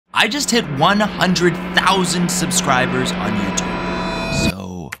I just hit 100,000 subscribers on YouTube.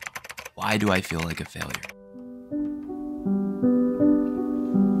 So why do I feel like a failure?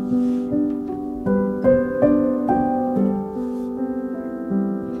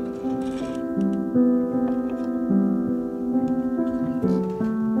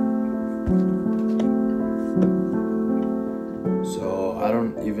 So I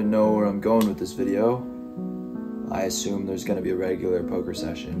don't even know where I'm going with this video. I assume there's gonna be a regular poker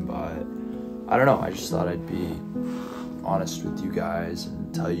session, but I don't know. I just thought I'd be honest with you guys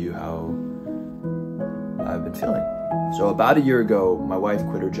and tell you how I've been feeling. So about a year ago, my wife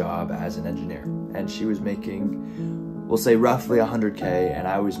quit her job as an engineer, and she was making, we'll say roughly 100K, and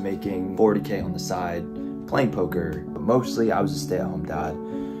I was making 40K on the side playing poker. But mostly I was a stay-at-home dad.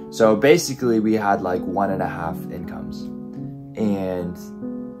 So basically we had like 1.5 incomes. And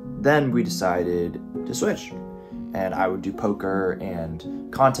then we decided to switch. And I would do poker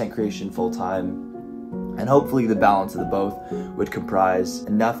and content creation full-time, and hopefully the balance of the both would comprise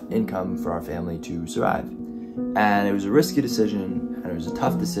enough income for our family to survive. And it was a risky decision, and it was a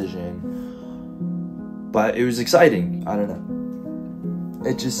tough decision, but it was exciting. I don't know.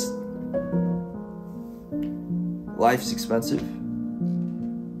 It just, life's expensive,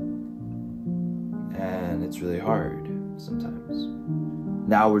 and it's really hard sometimes.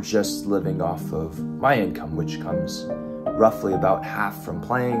 Now we're just living off of my income, which comes roughly about half from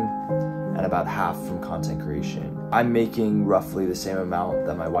playing and about half from content creation. I'm making roughly the same amount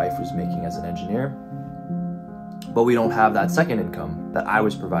that my wife was making as an engineer, but we don't have that second income that I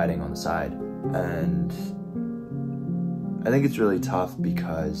was providing on the side. And I think it's really tough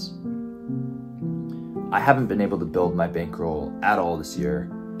because I haven't been able to build my bankroll at all this year.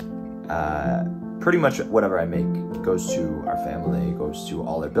 Pretty much whatever I make goes to our family, goes to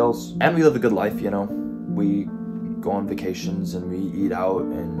all their bills. And we live a good life, you know. We go on vacations and we eat out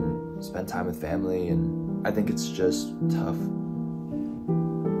and spend time with family, and I think it's just tough.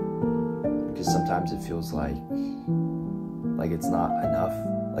 Because sometimes it feels like it's not enough.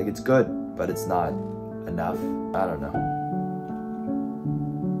 Like it's good, but it's not enough. I don't know.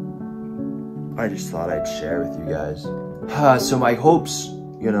 I just thought I'd share with you guys. So my hopes,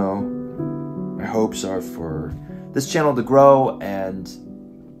 you know, my hopes are for this channel to grow and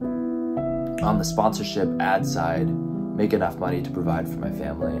on the sponsorship ad side, make enough money to provide for my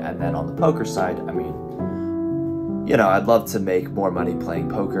family. And then on the poker side, I mean, you know, I'd love to make more money playing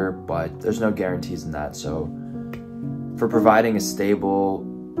poker, but there's no guarantees in that. So for providing a stable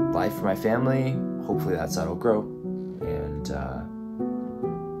life for my family, hopefully that side will grow. And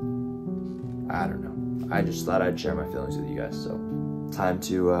I don't know. I just thought I'd share my feelings with you guys. So time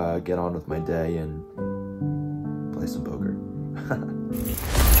to get on with my day and play some poker.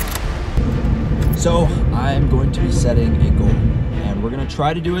 So I'm going to be setting a goal, and we're gonna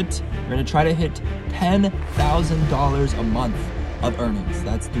try to do it. We're gonna try to hit $10,000 a month of earnings.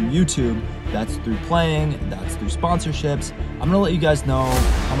 That's through YouTube, that's through playing, that's through sponsorships. I'm gonna let you guys know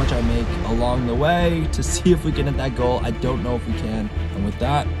how much I make along the way to see if we can hit that goal. I don't know if we can. And with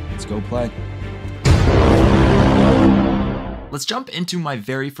that, let's go play. Let's jump into my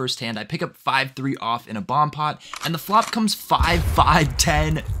very first hand. I pick up 5-3 off in a bomb pot, and the flop comes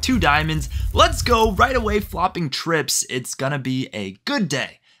 5-5-10, 2 diamonds. Let's go right away, flopping trips. It's gonna be a good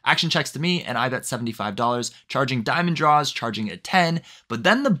day. Action checks to me, and I bet $75, charging diamond draws, charging at 10, but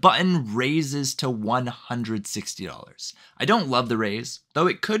then the button raises to $160. I don't love the raise, though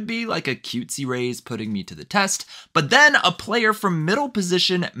it could be like a cutesy raise putting me to the test, but then a player from middle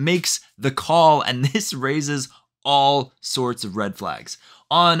position makes the call, and this raises all sorts of red flags.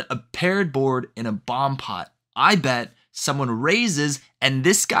 On a paired board in a bomb pot, I bet someone raises and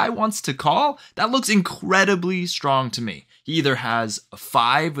this guy wants to call. That looks incredibly strong to me. He either has a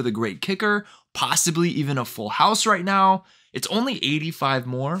 5 with a great kicker, possibly even a full house right now. It's only 85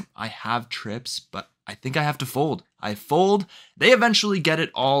 more. I have trips, but I think I have to fold. I fold, they eventually get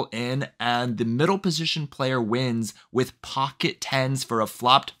it all in, and the middle position player wins with pocket 10s for a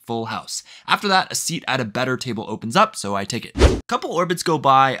flopped full house. After that, a seat at a better table opens up, so I take it. A couple orbits go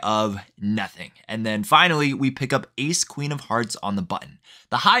by of nothing, and then finally we pick up ace queen of hearts on the button.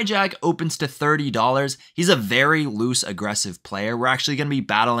 The hijack opens to $30. He's a very loose, aggressive player. We're actually going to be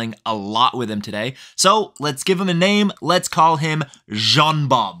battling a lot with him today, so let's give him a name. Let's call him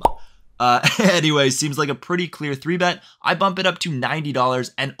Jean-Bob. Anyway, seems like a pretty clear 3-bet. I bump it up to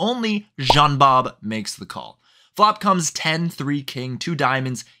 $90, and only Jean-Bob makes the call. Flop comes 10-3 king, 2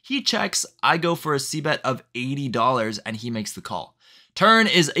 diamonds. He checks. I go for a c-bet of $80, and he makes the call. Turn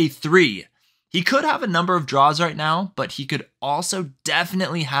is a 3. He could have a number of draws right now, but he could also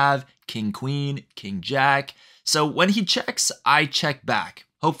definitely have king queen, king jack. So when he checks, I check back.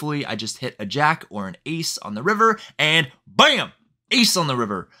 Hopefully I just hit a jack or an ace on the river, and bam! Ace on the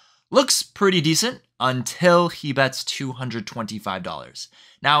river. Looks pretty decent until he bets $225.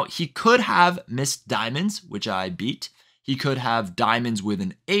 Now, he could have missed diamonds, which I beat. He could have diamonds with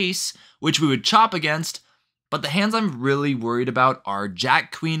an ace, which we would chop against. But the hands I'm really worried about are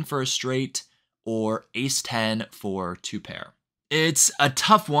Jack Queen for a straight or Ace 10 for 2 pair. It's a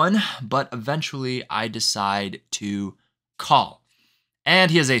tough one, but eventually I decide to call.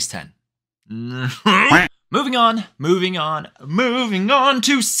 And he has Ace 10. Moving on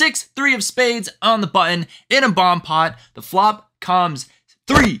to 6, 3 of spades on the button in a bomb pot. The flop comes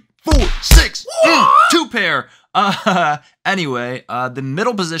 3, 4, 6, 2 pair. Anyway, the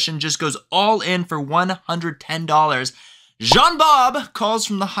middle position just goes all in for $110. Jean-Bob calls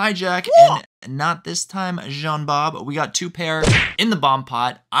from the hijack, and not this time, Jean-Bob. We got 2 pair in the bomb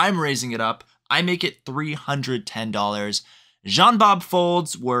pot. I'm raising it up. I make it $310. Jean-Bob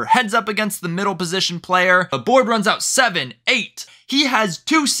folds. We're heads up against the middle position player. The board runs out 7, 8. He has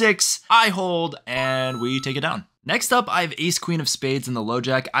 2, 6. I hold, and we take it down. Next up, I have Ace Queen of spades in the low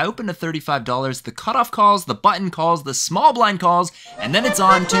jack. I open to $35. The cutoff calls, the button calls, the small blind calls, and then it's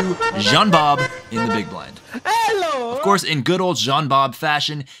on to Jean-Bob in the big blind. Hello! Of course, in good old Jean-Bob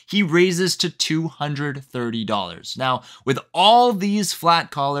fashion, he raises to $230. Now, with all these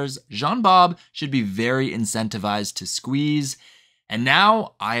flat callers, Jean-Bob should be very incentivized to squeeze. And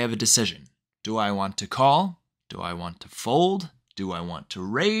now I have a decision. Do I want to call? Do I want to fold? Do I want to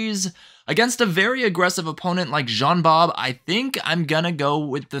raise? Against a very aggressive opponent like Jean-Bob, I think I'm gonna go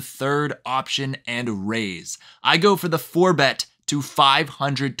with the third option and raise. I go for the 4-bet to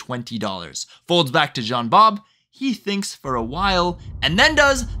 $520. Folds back to Jean-Bob. He thinks for a while and then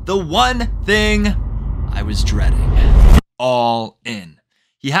does the one thing I was dreading. All in.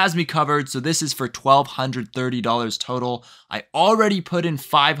 He has me covered, so this is for $1,230 total. I already put in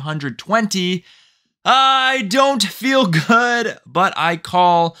 $520. I don't feel good, but I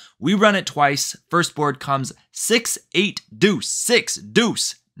call. We run it twice. First board comes 6, 8, deuce, 6,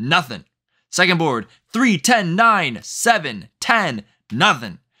 deuce, nothing. Second board, 3, 10, 9, 7, 10,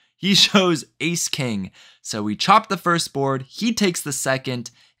 nothing. He shows Ace King. So we chop the first board, he takes the second,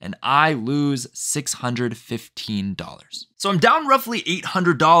 and I lose $615. So I'm down roughly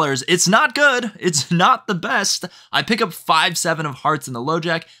 $800. It's not good. It's not the best. I pick up 5, 7 of hearts in the low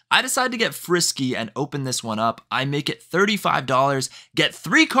jack. I decide to get frisky and open this one up. I make it $35, get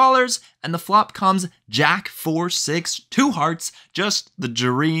 3 callers, and the flop comes Jack, 4, 6, 2 hearts. Just the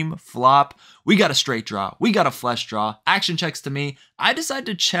dream flop. We got a straight draw. We got a flush draw. Action checks to me. I decide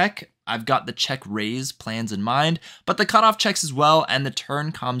to check. I've got the check raise plans in mind, but the cutoff checks as well, and the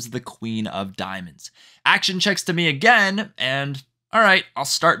turn comes the queen of diamonds. Action checks to me again, and all right, I'll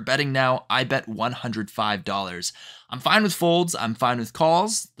start betting now. I bet $105. I'm fine with folds, I'm fine with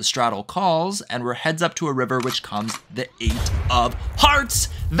calls. The straddle calls, and we're heads up to a river, which comes the 8 of hearts.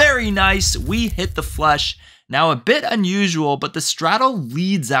 Very nice, we hit the flush. Now a bit unusual, but the straddle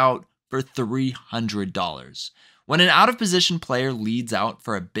leads out for $300. When an out of position player leads out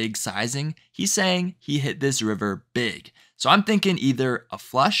for a big sizing, he's saying he hit this river big. So I'm thinking either a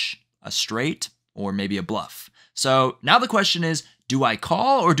flush, a straight, or maybe a bluff. So now the question is, do I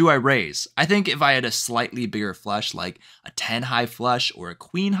call or do I raise? I think if I had a slightly bigger flush, like a 10 high flush or a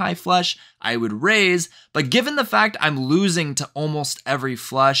queen high flush, I would raise. But given the fact I'm losing to almost every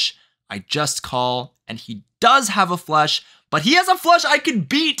flush, I just call, and he does have a flush, but he has a flush I can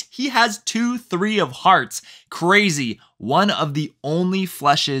beat. He has 2, 3 of hearts. Crazy. One of the only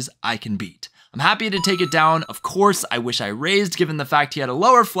flushes I can beat. I'm happy to take it down. Of course, I wish I raised given the fact he had a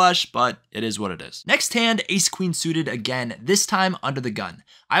lower flush, but it is what it is. Next hand, ace queen suited again, this time under the gun.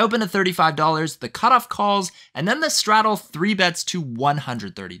 I open at $35, the cutoff calls, and then the straddle 3 bets to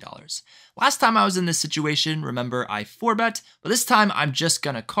 $130. Last time I was in this situation, remember I 4-bet, but this time I'm just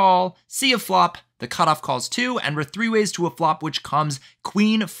gonna call, see a flop, the cutoff calls 2, and we're 3 ways to a flop, which comes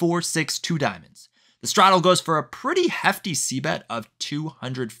queen, 4, 6, 2 diamonds. The straddle goes for a pretty hefty c-bet of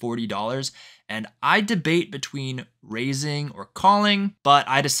 $240, and I debate between raising or calling, but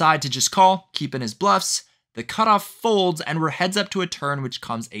I decide to just call, keep in his bluffs. The cutoff folds, and we're heads up to a turn, which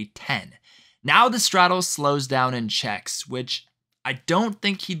comes a 10. Now the straddle slows down and checks, which I don't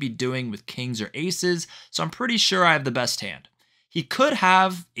think he'd be doing with kings or aces, so I'm pretty sure I have the best hand. He could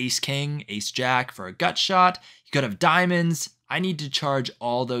have ace-king, ace-jack for a gut shot. He could have diamonds. I need to charge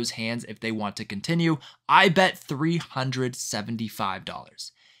all those hands if they want to continue. I bet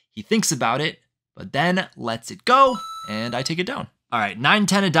 $375. He thinks about it, but then lets it go, and I take it down. All right,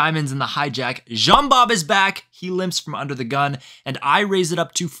 9-10 of diamonds in the hijack. Jean-Bob is back. He limps from under the gun, and I raise it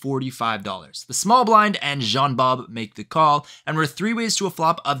up to $45. The small blind and Jean-Bob make the call, and we're 3 ways to a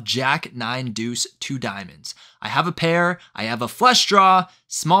flop of Jack, 9, deuce, 2 diamonds. I have a pair, I have a flush draw,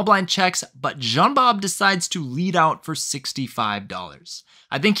 small blind checks, but Jean-Bob decides to lead out for $65.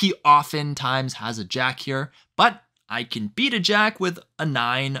 I think he oftentimes has a jack here, but I can beat a jack with a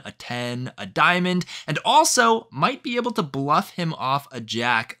 9, a 10, a diamond, and also might be able to bluff him off a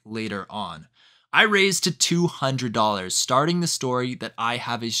jack later on. I raise to $200, starting the story that I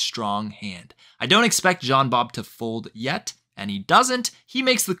have a strong hand. I don't expect Jean-Bob to fold yet, and he doesn't. He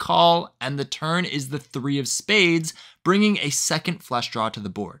makes the call, and the turn is the 3 of spades, bringing a second flush draw to the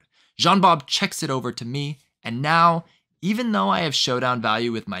board. Jean-Bob checks it over to me, and now, even though I have showdown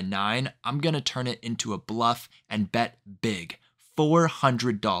value with my 9, I'm going to turn it into a bluff and bet big,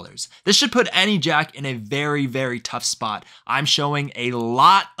 $400. This should put any jack in a very, very tough spot. I'm showing a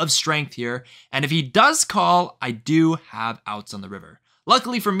lot of strength here, and if he does call, I do have outs on the river.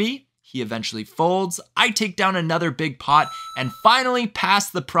 Luckily for me, he eventually folds. I take down another big pot and finally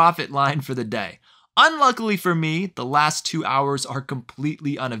pass the profit line for the day. Unluckily for me, the last 2 hours are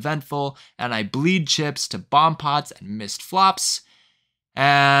completely uneventful, and I bleed chips to bomb pots and missed flops,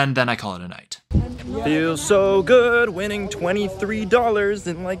 and then I call it a night. Feels so good winning $23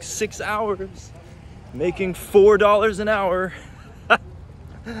 in like 6 hours, making $4 an hour.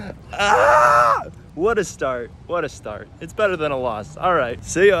 Ah! What a start, what a start. It's better than a loss. All right,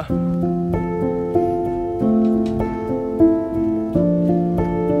 see ya.